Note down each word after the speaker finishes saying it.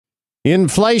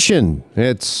Inflation.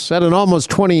 It's at an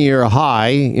almost 20-year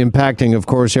high, impacting, of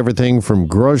course, everything from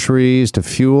groceries to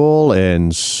fuel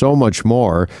and so much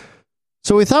more.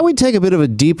 So we thought we'd take a bit of a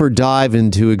deeper dive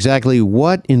into exactly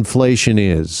what inflation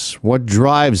is, what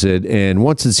drives it, and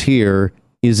once it's here,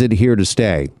 is it here to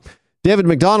stay? David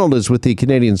McDonald is with the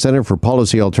Canadian Centre for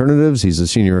Policy Alternatives. He's a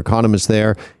senior economist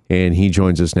there, and he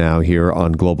joins us now here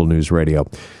on Global News Radio.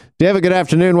 David, good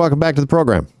afternoon. Welcome back to the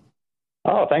program.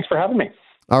 Oh, thanks for having me.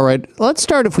 All right, let's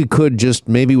start, if we could, just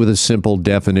maybe with a simple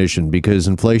definition, because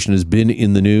inflation has been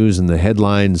in the news and the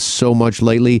headlines so much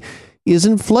lately. Is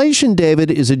inflation,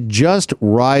 David, is it just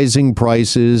rising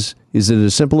prices? Is it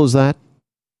as simple as that?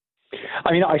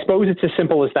 I mean, I suppose it's as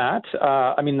simple as that.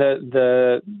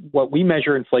 The what we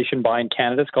measure inflation by in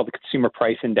Canada is called the Consumer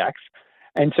Price Index.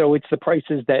 And so it's the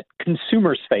prices that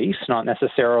consumers face, not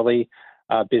necessarily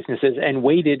businesses, and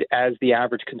weighted as the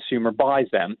average consumer buys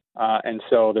them. And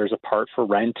so there's a part for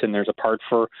rent and there's a part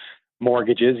for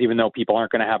mortgages, even though people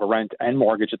aren't going to have a rent and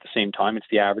mortgage at the same time. It's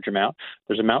the average amount.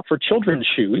 There's an amount for children's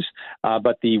shoes,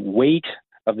 but the weight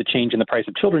of the change in the price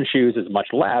of children's shoes is much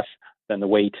less than the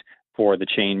weight for the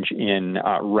change in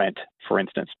rent, for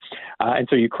instance. And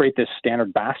so you create this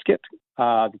standard basket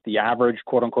that the average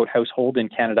quote-unquote household in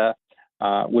Canada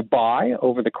would buy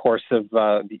over the course of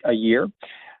a year.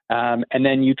 And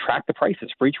then you track the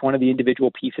prices for each one of the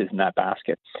individual pieces in that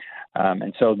basket.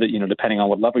 And so that, depending on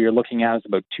what level you're looking at, it's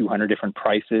about 200 different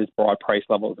prices, broad price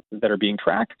levels that are being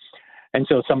tracked. And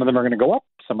so some of them are going to go up,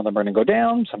 some of them are going to go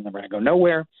down, some of them are going to go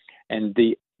nowhere. And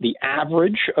the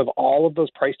average of all of those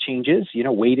price changes,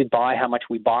 weighted by how much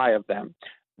we buy of them,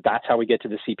 that's how we get to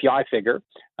the CPI figure,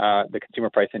 the Consumer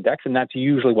Price Index, and that's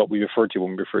usually what we refer to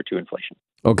when we refer to inflation.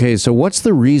 Okay, so what's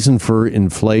the reason for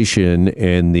inflation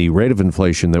and the rate of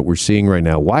inflation that we're seeing right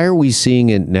now? Why are we seeing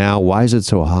it now? Why is it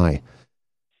so high?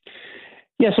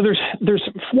 Yeah, so there's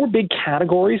four big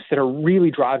categories that are really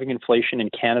driving inflation in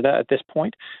Canada at this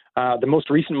point. The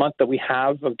most recent month that we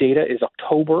have of data is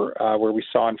October, where we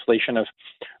saw inflation of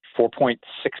 4.6%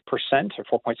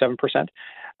 or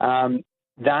 4.7%.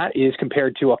 That is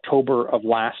compared to October of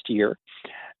last year,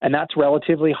 and that's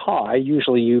relatively high.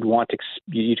 Usually, you'd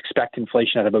expect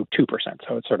inflation at about 2%,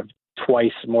 so it's sort of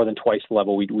more than twice the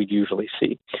level we'd usually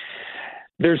see.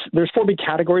 There's four big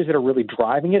categories that are really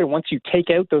driving it, and once you take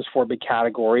out those four big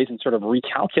categories and sort of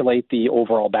recalculate the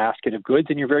overall basket of goods,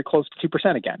 then you're very close to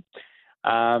 2% again.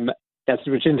 That's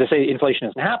which isn't to say inflation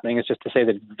isn't happening. It's just to say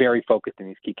that it's very focused in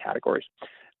these key categories.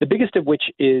 The biggest of which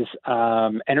is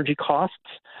energy costs.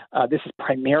 This is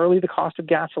primarily the cost of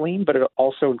gasoline, but it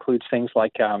also includes things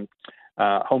like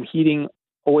home heating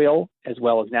oil as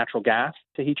well as natural gas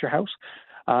to heat your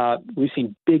house. We've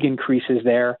seen big increases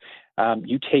there.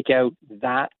 You take out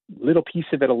that little piece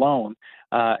of it alone,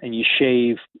 and you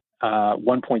shave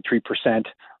 1.3%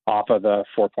 off of the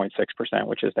 4.6%,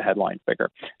 which is the headline figure.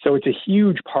 So it's a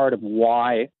huge part of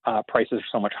why prices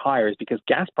are so much higher is because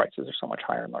gas prices are so much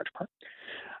higher in large part.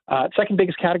 Second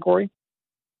biggest category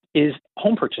is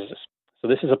home purchases. So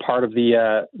this is a part of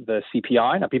the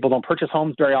CPI. Now, people don't purchase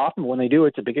homes very often, but when they do,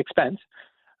 it's a big expense.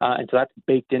 And so that's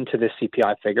baked into this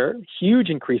CPI figure. Huge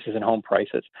increases in home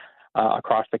prices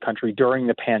across the country during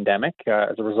the pandemic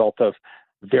as a result of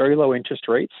very low interest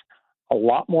rates, a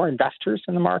lot more investors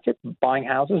in the market buying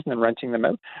houses and then renting them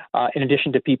out, in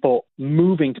addition to people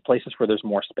moving to places where there's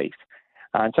more space.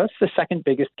 And so that's the second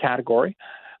biggest category.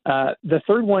 The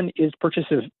third one is purchase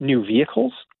of new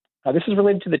vehicles. This is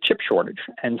related to the chip shortage.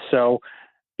 And so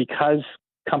because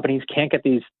companies can't get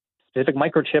these specific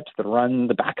microchips that run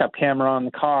the backup camera on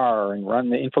the car and run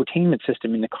the infotainment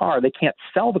system in the car, they can't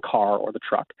sell the car or the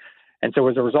truck. And so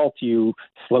as a result, you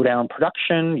slow down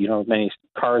production, you don't have many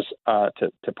cars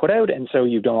to put out, and so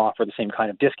you don't offer the same kind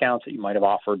of discounts that you might have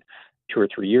offered 2 or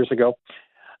 3 years ago.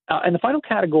 And the final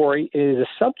category is a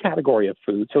subcategory of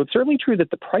food. So it's certainly true that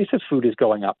the price of food is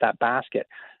going up, that basket,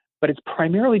 but it's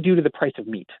primarily due to the price of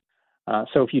meat.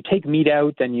 So if you take meat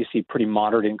out, then you see a pretty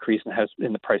moderate increase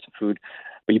in the price of food.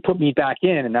 But you put meat back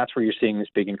in, and that's where you're seeing this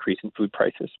big increase in food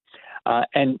prices.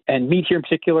 And meat here in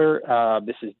particular,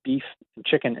 this is beef, and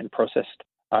chicken, and processed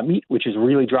meat, which is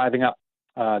really driving up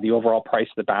the overall price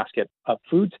of the basket of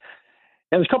foods.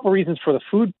 Now, there's a couple of reasons for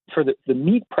the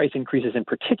meat price increases in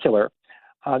particular.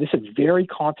 This is a very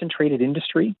concentrated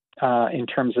industry in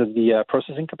terms of the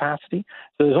processing capacity.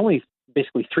 So there's only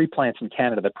basically 3 plants in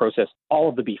Canada that process all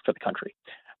of the beef for the country.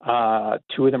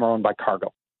 2 of them are owned by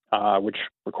Cargill, which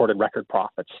recorded record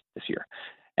profits this year.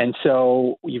 And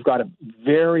so you've got a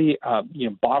very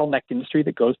bottlenecked industry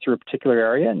that goes through a particular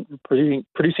area and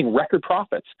producing record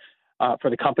profits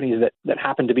for the companies that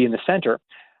happen to be in the center,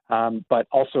 but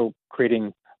also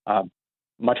creating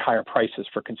much higher prices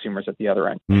for consumers at the other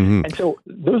end. And so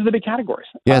those are the big categories.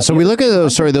 Yeah, so we look at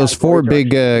those four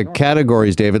big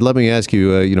categories, David. Let me ask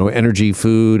you, energy,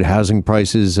 food, housing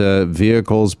prices,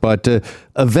 vehicles, but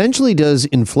eventually does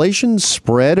inflation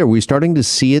spread? Are we starting to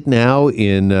see it now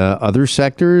in other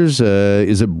sectors?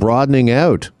 Is it broadening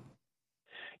out?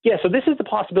 Yeah, so this is the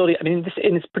possibility. I mean,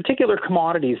 in this particular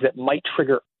commodities that might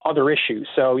trigger other issues.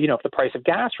 So, if the price of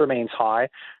gas remains high,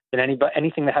 then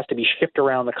anything that has to be shipped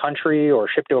around the country or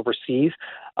shipped overseas,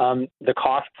 the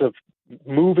costs of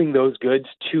moving those goods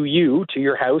to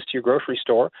your house, to your grocery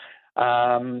store,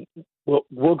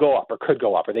 will go up or could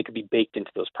go up, or they could be baked into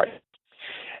those prices.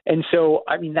 And so,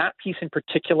 I mean, that piece in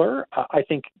particular, I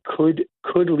think could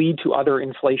lead to other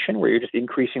inflation where you're just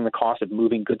increasing the cost of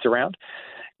moving goods around.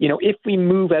 If we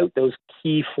move out those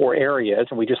key four areas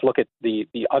and we just look at the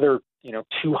other,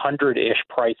 200-ish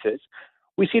prices,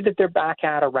 we see that they're back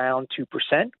at around 2%,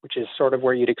 which is sort of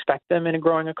where you'd expect them in a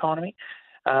growing economy.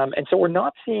 And so we're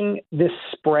not seeing this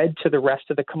spread to the rest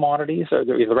of the commodities or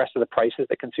the rest of the prices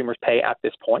that consumers pay at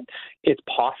this point. It's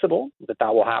possible that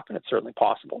will happen. It's certainly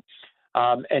possible.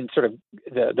 And sort of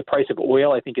the price of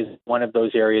oil, I think, is one of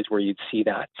those areas where you'd see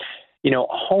that.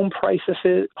 Home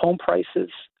prices,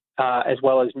 as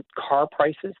well as car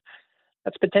prices,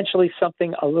 that's potentially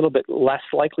something a little bit less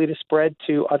likely to spread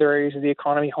to other areas of the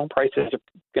economy. Home prices are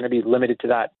going to be limited to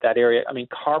that area. I mean,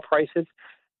 car prices,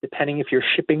 depending if you're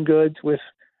shipping goods with,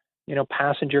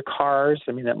 passenger cars,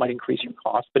 I mean, that might increase your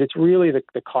cost. But it's really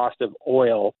the cost of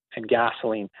oil and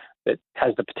gasoline that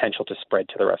has the potential to spread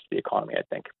to the rest of the economy, I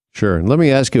think. Sure. And let me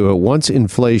ask you, once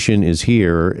inflation is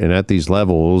here and at these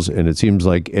levels, and it seems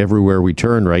like everywhere we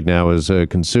turn right now as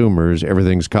consumers,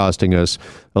 everything's costing us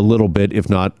a little bit, if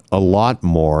not a lot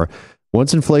more.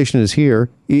 Once inflation is here,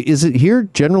 is it here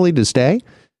generally to stay?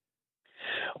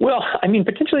 Well, I mean,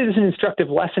 potentially there's an instructive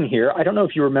lesson here. I don't know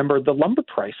if you remember the lumber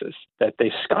prices that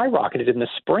they skyrocketed in the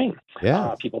spring.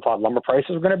 Yeah. People thought lumber prices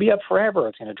were going to be up forever.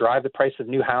 It's going to drive the price of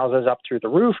new houses up through the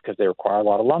roof because they require a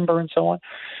lot of lumber and so on.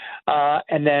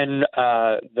 And then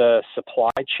the supply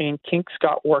chain kinks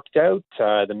got worked out.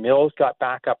 The mills got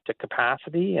back up to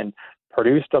capacity and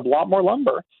produced a lot more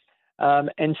lumber.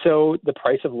 And so the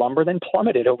price of lumber then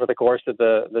plummeted over the course of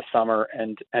the summer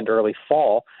and early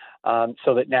fall,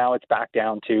 so that now it's back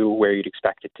down to where you'd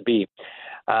expect it to be.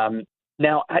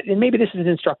 Now, and maybe this is an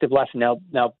instructive lesson.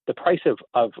 Now the price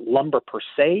of lumber per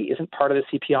se isn't part of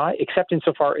the CPI, except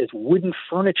insofar as wooden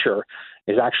furniture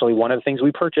is actually one of the things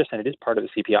we purchase, and it is part of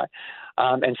the CPI.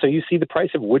 And so you see the price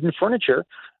of wooden furniture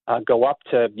go up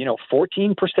to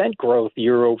 14% growth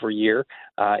year over year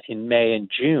in May and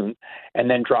June, and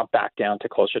then drop back down to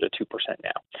closer to 2%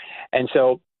 now. And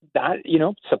so that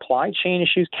supply chain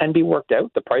issues can be worked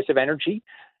out. The price of energy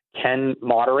can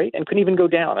moderate and can even go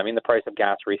down. I mean, the price of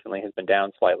gas recently has been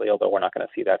down slightly, although we're not going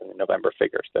to see that in the November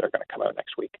figures that are going to come out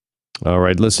next week. All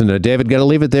right. Listen, David, got to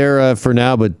leave it there for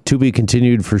now, but to be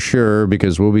continued for sure,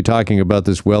 because we'll be talking about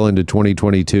this well into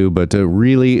 2022, but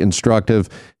really instructive,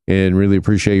 and really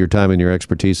appreciate your time and your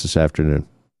expertise this afternoon.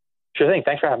 Sure thing.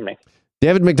 Thanks for having me.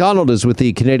 David McDonald is with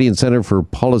the Canadian Centre for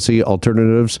Policy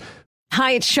Alternatives.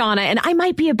 Hi, it's Shauna, and I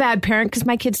might be a bad parent because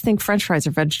my kids think French fries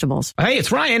are vegetables. Hey, it's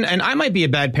Ryan, and I might be a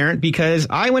bad parent because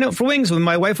I went out for wings when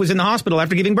my wife was in the hospital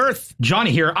after giving birth.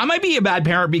 Johnny here. I might be a bad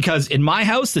parent because in my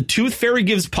house, the tooth fairy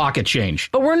gives pocket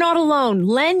change. But we're not alone.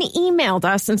 Len emailed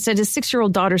us and said his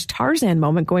 6-year-old daughter's Tarzan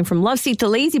moment going from love seat to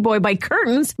lazy boy by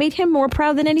curtains made him more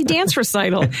proud than any dance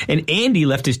recital. And Andy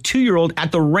left his 2-year-old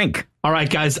at the rink. All right,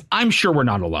 guys, I'm sure we're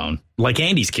not alone. Like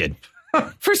Andy's kid.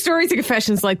 For stories and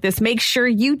confessions like this, make sure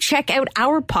you check out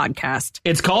our podcast.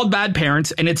 It's called Bad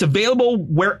Parents, and it's available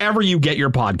wherever you get your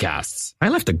podcasts. I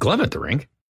left a glove at the rink.